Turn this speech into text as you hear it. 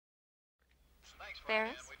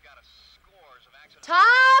Ferris?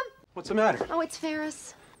 Tom! What's the matter? Oh, it's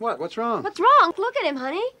Ferris. What? What's wrong? What's wrong? Look at him,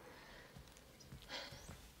 honey.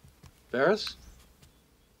 Ferris?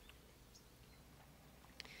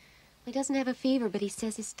 He doesn't have a fever, but he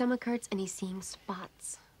says his stomach hurts and he's seeing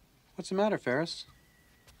spots. What's the matter, Ferris?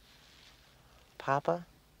 Papa?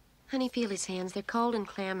 Honey, feel his hands. They're cold and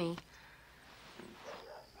clammy.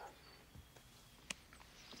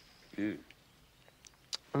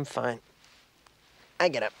 I'm fine. I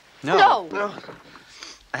get up. No. No.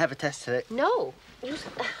 I have a test today. No.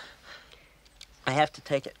 I have to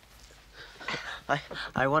take it.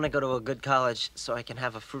 I want to go to a good college so I can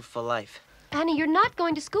have a fruitful life. Honey, you're not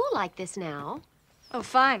going to school like this now. Oh,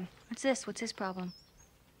 fine. What's this? What's his problem?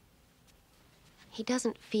 He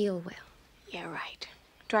doesn't feel well. Yeah, right.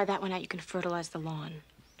 Dry that one out, you can fertilize the lawn.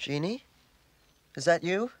 Jeannie? Is that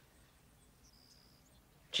you?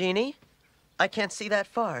 Jeannie? I can't see that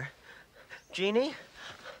far. Jeannie?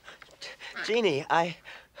 Jeannie,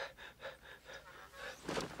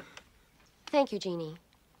 Thank you, Jeannie.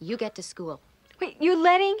 You get to school. Wait, you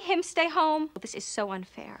letting him stay home? This is so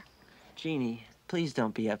unfair. Jeannie, please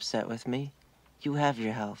don't be upset with me. You have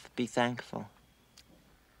your health. Be thankful.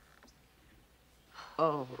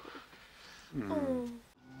 Oh.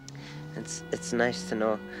 It's nice to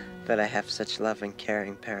know that I have such loving,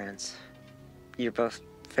 caring parents. You're both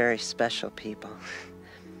very special people.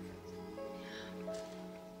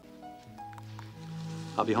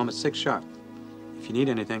 I'll be home at 6 sharp. If you need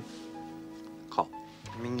anything, call.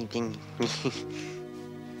 I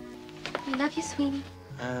love you, sweetie.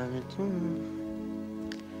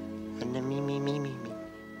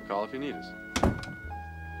 Call if you need us.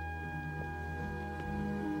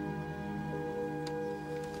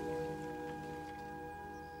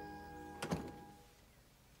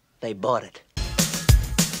 They bought it.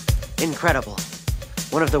 Incredible.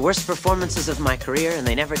 One of the worst performances of my career, and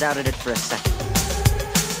they never doubted it for a second.